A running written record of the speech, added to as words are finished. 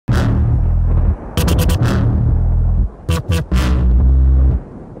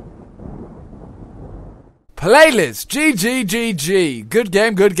Playlist. GG.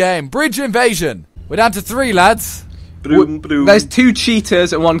 Good game. Bridge invasion. We're down to 3, lads. There's 2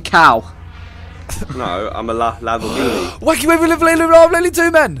 cheetahs and 1 cow. No, I'm a Lamborghini. Wacky waving inflatable arm flailing 2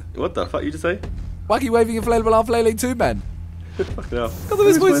 men. What the fuck you just say? Wacky waving inflatable arm flailing 2 men. Fucking hell. Got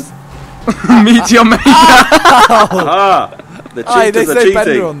the boys. Meteor Maker. The cheaters are they cheating.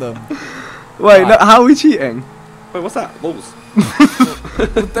 Bender on them. Wait, no, how are we cheating? Wait, what's that? Balls.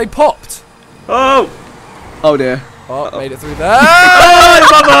 They popped. Oh! Oh dear. Oh, made it through there. Oh,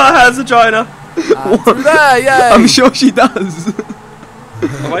 mama has a vagina. And through there, yay. I'm sure she does.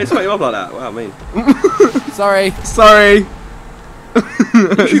 Why are you sweating up like that? Wow, mean. Sorry.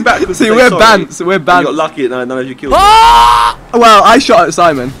 You shoot back because See, we're bants. We're you bants. got lucky that none of you killed me. Ah! Well, I shot at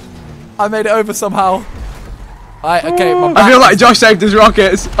Simon. I made it over somehow. Okay, my I back feel like Josh saved his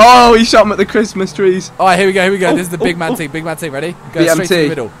rockets. Oh, he shot him at the Christmas trees. Alright, here we go. This is the big man team. Ready? Go straight to the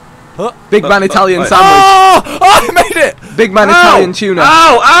middle. Huh? Big man Italian sandwich. Oh! I made it! Big man Italian tuna.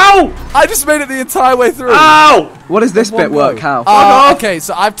 Ow! I just made it the entire way through. Ow! What does this One bit work? How? off. Okay,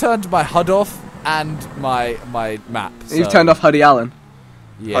 so I've turned my HUD off and my map. So, You've turned off Huddy Allen.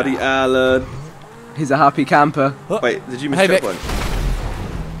 Yeah. Buddy Allen. He's a happy camper. Wait, did you miss Hey, Vic. checkpoint?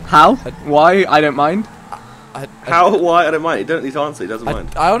 How? Why? I don't mind. How? Why? I don't mind. You don't need to answer. He doesn't mind.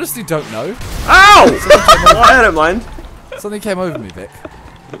 I honestly don't know. Ow! Why? I don't mind. Something came over me, Vic.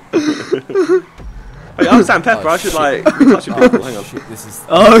 Wait, I'm Sam Pepper. I should like be touching people. Hang on. Shit, this is...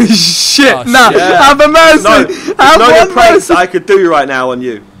 Oh shit! Oh, Nah, shit. have a mercy. No, have no one pranks mercy. I could do right now on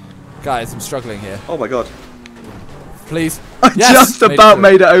you. Guys, I'm struggling here. Oh my god. Please. I Yes! just about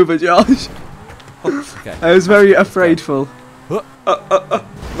made it over, Josh. Okay. I was very afraidful.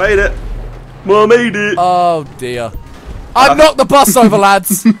 Made it. Well, made it. Oh, dear. I've knocked the bus over,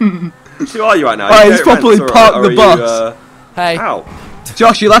 lads. Who are you right now? Oh, You he's don't properly rent, or parked are the you, bus. Hey. Ow.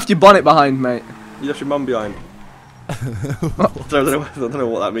 Josh, you left your bonnet behind, mate. You left your mum behind. I don't know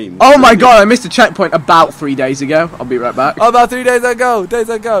what that means. Oh my god, I missed a checkpoint about 3 days ago. I'll be right back. Oh, about 3 days ago.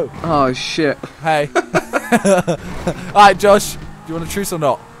 Oh shit. Hey. Alright, Josh. Do you want a truce or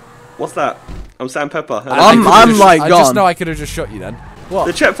not? What's that? I'm Sam Pepper. I'm like I gone. just know I could have just shot you then. What?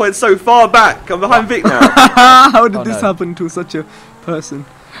 The checkpoint's so far back. I'm behind Vic now. How did Oh, this no. happen to such a person?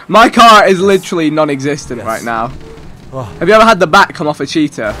 My car is literally non-existent Yes. right now. Oh. Have you ever had the back come off a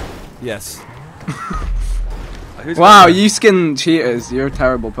cheetah? Yes. Who's Wow, going you skin cheaters. You're a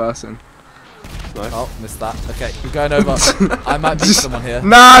terrible person. there? Nice. Oh, missed that. Okay, we're going over. I might beat someone here.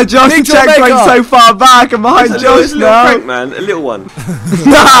 Nah, Josh, the Meteor checkpoint's Maker. so far back. I'm behind It's Josh a little now. prank, man. A little one.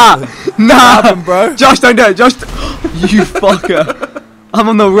 Nah. happened, bro? Josh, don't do it. Josh, you fucker. I'm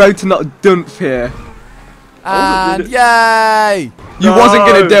on the road to not dump here. And yay! You No. wasn't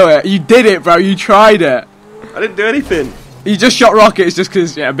gonna do it. You did it, bro. You tried it. I didn't do anything. You just shot rockets just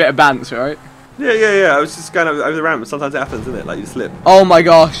because, yeah, a bit of bants, right? Yeah. I was just going over the ramp. Sometimes it happens, isn't it? Like you slip. Oh my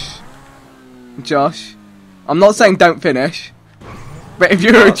gosh. Josh. I'm not saying don't finish. But if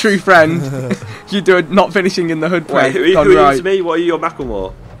you're a true friend, you do a not finishing in the hood Wait, prank. who gone are you right. to me? What are you, your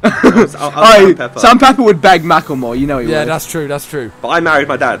Macklemore? I'm Oh, Sam Pepper. Sam Pepper would beg Macklemore, you know he Yeah, would. that's true. But I married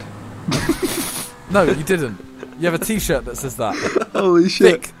my dad. No, you didn't. You have a t-shirt that says that. Holy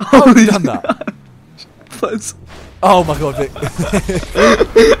shit. Vic, how have Holy you done that? Plus, Oh my god, Vic.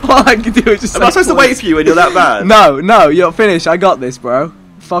 all I can do is just Am I supposed to wait for you when you're that bad? No, you're finished. I got this, bro.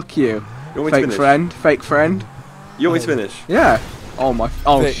 Fuck you. You want me to Fake finish? friend. Fake friend. You want me to finish? Yeah. Oh my.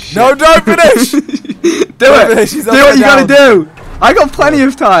 Oh Vic. shit. No, don't finish! do Don't it. finish, he's Do what you upside gotta do. I got plenty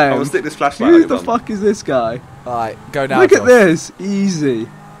of time. I'm gonna stick this flashlight Who on your the bum. fuck is this guy? Alright, go now, Look Josh. at this. Easy.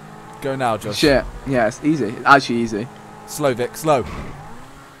 Go now, Josh. Shit. Yeah, it's easy. Actually easy. Slow, Vic, slow.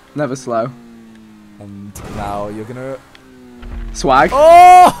 Never slow. And now you're gonna... Swag.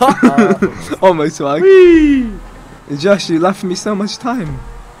 Oh! Almost swag. Josh, you left me so much time.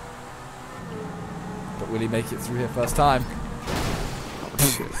 But will he make it through here first time?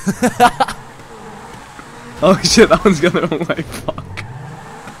 Oh shit, that one's going the wrong way. Fuck.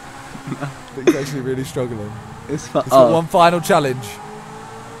 Vic's actually really struggling. It's It's got one final challenge.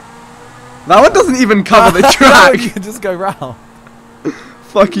 That one doesn't even cover the No, track. you can just go round.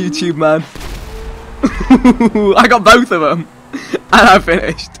 Fuck YouTube, man. I got both of them. And I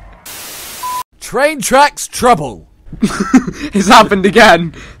finished. Train tracks trouble. It's happened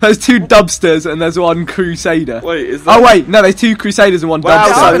again. There's 2 dubsters and there's 1 crusader. Wait, is that? Oh wait, no, there's 2 crusaders and 1 Wow,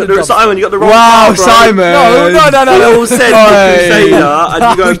 dubster. Simon, you got the wrong. Wow, car, bro. Simon. No. We all said Oi. Crusader, and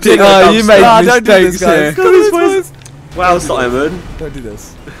you go pick Oh, a you dubstep. made Nah, don't do mistakes this, guys. here. Come on, boys. Wow, Simon. Don't do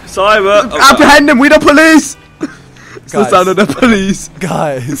this. Simon. Oh, Apprehend him, we the police! It's the Guys. sound of the police.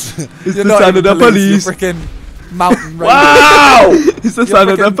 Guys. It's You're the not sound even of the police. You're freaking mountain raiders. Wow! He's the You're son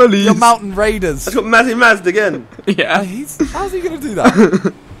of the freaking- police. You're mountain raiders. I've got Mazzy Mazd again. Yeah. How's he gonna do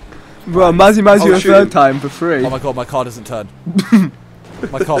that? Well, Mazzy Oh, you a shoot. third time for free. Oh my god, my car doesn't turn.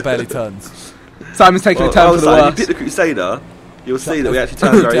 My car barely turns. Simon's taking a turn for the If you worst. pick the Crusader, you'll see that we actually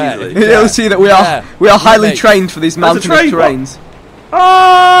turn very Yeah. easily. You'll see that we Yeah. are highly Mate. trained for these There's a mountainous train, what? terrains.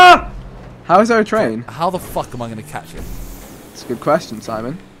 Ah! How is there a train? How the fuck am I gonna catch him? It's a good question,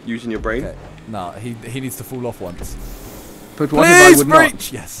 Simon. Using your brain. Okay. No, he needs to fall off once. But what if I Please would not?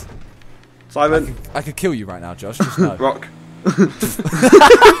 breach! Yes. Simon, I could kill you right now, Josh. Just know. rock.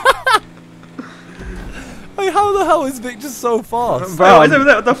 Hey, how the hell is Vic just so fast? Bro, Oh, he's over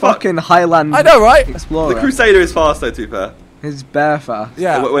there, what the fuck? fucking Highland I know, right? explorer. The Crusader is fast though, to be fair. He's bare fast.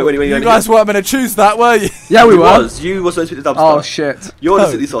 Yeah. Wait, you guys weren't gonna choose that, were you? Yeah, we You were. You were supposed to pick the dubstep. Oh shit! You're the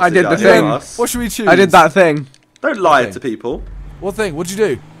Oh, city sausage I did the guy, thing. not us. What should we choose? I did that thing. Don't lie Okay. to people. What thing? What'd you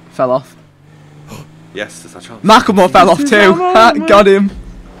do? Fell off. Yes, that's our chance. Macklemore fell off This is too. our Ha, moment. got him.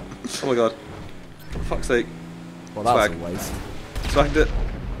 Oh my god. For fuck's sake. Well, that Swag. was a waste. Swagged it.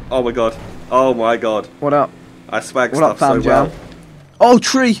 Oh my god. Oh my god. What up? I swag What up, stuff so fam jam? well. Oh,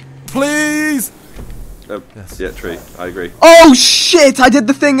 tree. Please. Yes. Yeah, tree. I agree. Oh shit! I did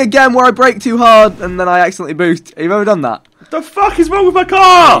the thing again where I brake too hard and then I accidentally boost. Have you ever done that? What the fuck is wrong with my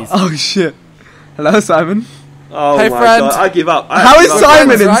car? Please. Oh shit! Hello, Simon. Oh Hey, my friend. god. I give up. How is Simon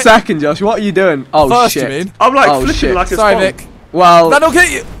friends, in right? second, Josh? What are you doing? Oh First, shit! you mean? I'm like Oh, flipping shit. like a Sorry, spawn. Vic. Well, That don't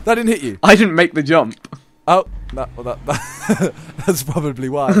hit you. That didn't hit you. I didn't make the jump. Oh, no, well, that's probably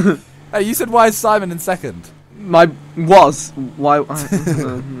why. Hey, you said why is Simon in second? Why?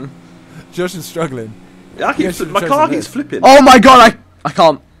 Josh is struggling. Yeah, I keep You should've my chosen car this. keeps flipping. Oh my god! I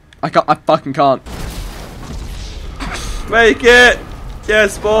can't. I fucking can't. Make it.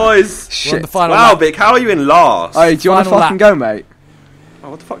 Yes, boys. We're on Shit. the final Wow, lap. Vic, how are you in last? Hey, do you want to Final fucking lap. go, mate? Oh,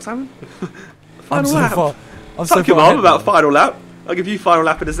 what the fuck, Simon? I'm Final so lap. far. I'm so Fuck your far mum ahead about now. final lap. I'll give you final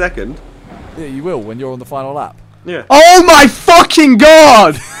lap in a second. Yeah, you will when you're on the final lap. Yeah. Oh my fucking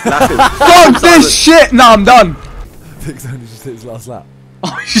god! Lapping. Fuck this shit! No, I'm done. Vic's only just hit his last lap.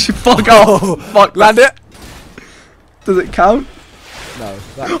 Oh, shit, fuck off. Fuck. Land it. Does it count? No.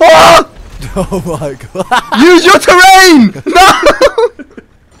 That, Oh! oh my god. Use your terrain! No!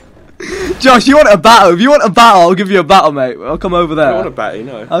 Josh, you want a battle? If you want a battle, I'll give you a battle, mate. I'll come over I don't want a there. batty,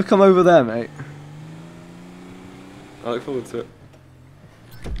 no. I'll come over there, mate. I look forward to it.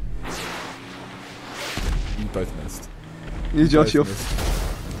 You both missed. You, Josh, Both you're. missed.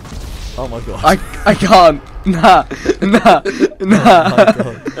 Oh my god. I can't. Nah. Oh my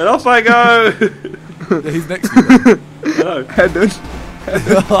god. And off I go! Yeah, he's next to you. then. No. Headed.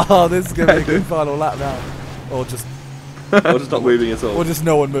 Oh, this is gonna be a good final lap now. Or just I'll just stop moving at all. or just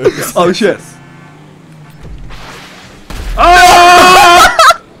no one moves. Oh shit. Oh!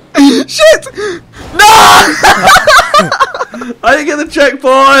 Shit! No! I didn't get the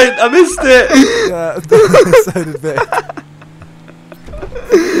checkpoint! I missed it! Yeah, so did Vic.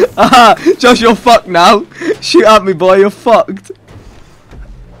 Aha! Josh, you're fucked now. Shoot at me, boy. You're fucked.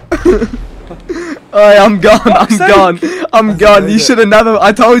 Oi, I'm gone. I'm Fuck's gone. I'm gone. You it. should have never.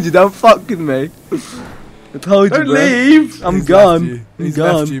 I told you, don't fuck with me. I told you, Don't bro. leave! I'm He's gone. Left you. I'm He's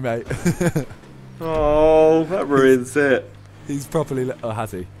gone. left you, mate. Oh, that ruins it. He's properly. Oh,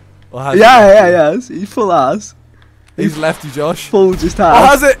 has he? Or has he Yeah, left yeah, you? yes. He's full ass. He's left you, Josh. Full just Oh,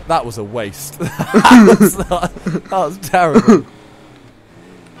 has. has it? That was a waste. that was terrible.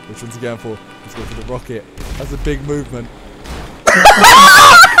 Which one's he going for? He's going for the rocket. That's a big movement.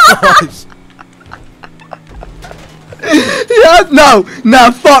 Gosh. Yeah,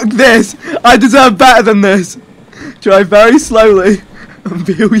 no, fuck this. I deserve better than this. Drive very slowly and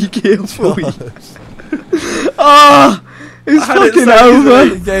be a wee careful. Ah, it's I had it fucking so over.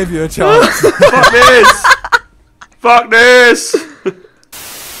 easily. He gave you a chance. Fuck this! Fuck this!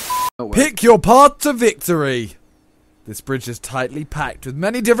 Pick your path to victory. This bridge is tightly packed with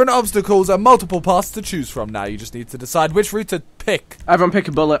many different obstacles and multiple paths to choose from. Now you just need to decide which route to pick. Everyone pick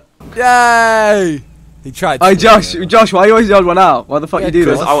a bullet. Yay! He tried to. Hey, Josh, why are you always the odd one out? Why the fuck Yeah, you do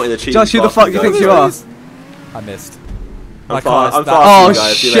Because this? I wanted the cheese. Josh, who the fuck do you think you are? I missed. I'm My car is I'm that- fast, Oh, you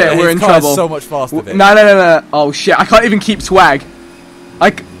guys. See you shit, later. we're his in car is trouble. so much faster. Vic. No. Oh shit, I can't even keep swag.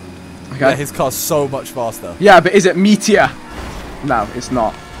 Okay. Yeah, his car's so much faster. Yeah, but is it Meteor? No, it's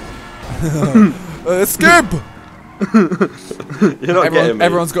not. Skip! You're not getting me.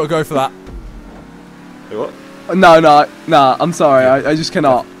 Everyone's got to go for that. Wait, what? No, I'm sorry, I just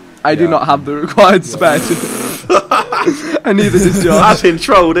cannot. I do Yeah. not have the required spare. And neither does Josh. I've been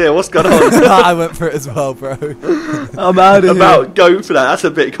trolled here. What's going on? I went for it as well, bro. I'm out of here. About going for that. That's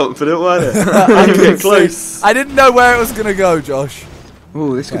a bit confident, wasn't it? I can get close. I didn't know where it was going to go, Josh.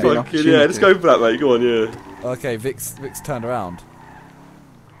 Ooh, this could be an Fucking opportunity. yeah, let's go for that, mate. Go on, yeah. Okay, Vic's turned around.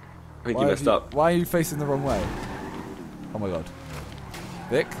 I think you messed up. Why are you facing the wrong way? Oh my god.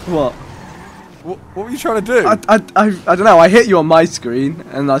 Vic? What? What were you trying to do? I don't know. I hit you on my screen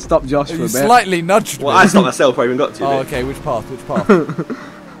and I stopped Josh for a You bit. slightly nudged me. Well, I stopped myself before I even got to you. Oh, Vic. okay. Which path?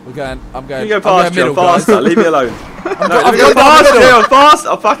 I'm going. You go I'm past going you, middle, I'm faster. guys. Leave me alone. I'm No, going go down past the middle. you, I'm fast.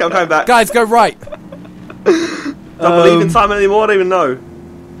 Oh fuck it, I'm coming back. Guys, go right. Don't believe in Simon anymore, I don't even know.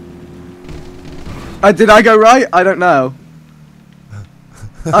 Did I go right? I don't know.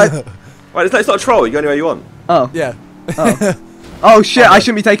 Right, it's not a troll, you go anywhere you want. Oh. Yeah. Oh shit! I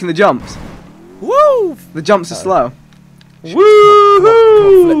shouldn't be taking the jumps. Woo! The jumps are slow.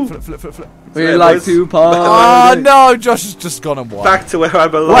 Woohoo! Flip. We Yeah, like boys. to Oh party. no, Josh has just gone and won. Back to where I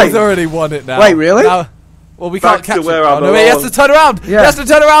belong. Wait. He's already won it now. Wait, really? Now, well, we Back can't to catch where it. I Oh, no, wait, he has belong. to turn around. Yeah. He has to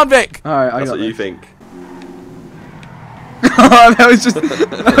turn around, Vic. All right, I That's got what you this. think.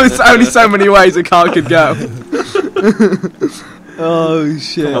 There was only so many ways a car could go. Oh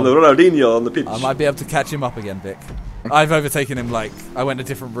shit! I'm the Ronaldinho on the pitch. I might be able to catch him up again, Vic. I've overtaken him. Like I went a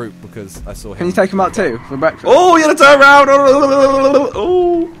different route because I saw him. Can you take him out too for breakfast? Oh, you gotta turn around!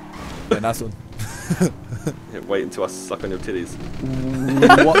 Oh! Yeah, nice one. Yeah, wait until I suck on your titties.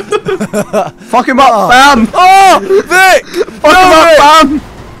 What? Fuck him up, fam! Oh, Vic! Fuck him up, fam!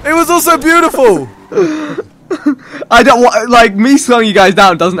 It was also beautiful. I don't want like me slowing you guys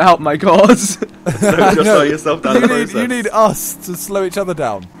down doesn't help my cause. Don't just slow yourself down the process. You need us to slow each other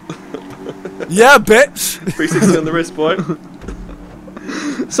down. Yeah, bitch. 360 on the wrist, boy.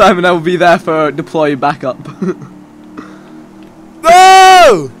 Simon, I will be there for deploy backup.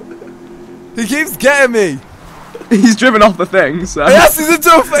 No! He keeps getting me. He's driven off the thing, so. Yes, he's into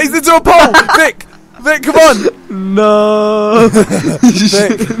a pole. Vic, come on. No.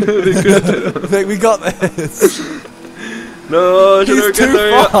 Vic, we got this. No, He's too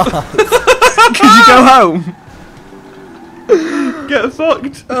far. Could you go home? Get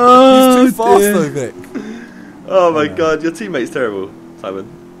fucked. Oh, He's too fast dear. though, Vic. Oh my god, your teammate's terrible, Simon.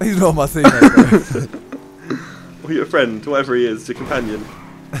 He's not my teammate. Or your friend, whatever he is, your companion.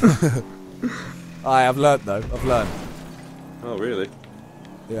 I've learnt though. I've learnt. Oh, really?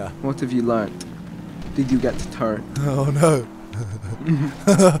 Yeah. What have you learnt? Did you get to turn? Oh no.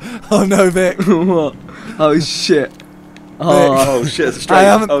 Oh no, Vic. What? Oh shit. Oh shit, it's a straight. I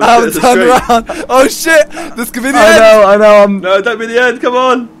haven't oh, turned shit, it's a straight. around. Oh shit! This could be the I end. know. No, don't be the end, come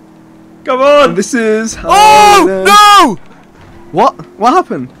on! Come on! This is. Oh no! What? What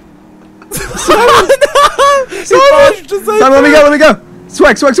happened? Simon! Let me go.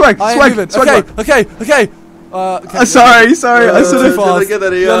 Swag. I ain't even. Okay. Okay. Sorry. I should Too have. fast. get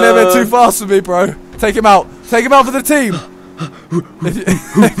that You're a little bit too fast for me, bro. Take him out. Take him out for the team.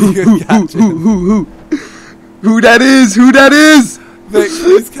 if you can catch him. Who that is? Vic,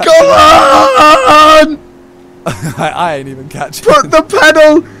 please catch Come on! him. I ain't even catching Put the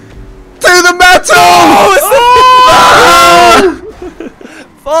pedal to the metal! Oh,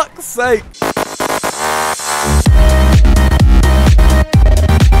 it's Fuck's sake.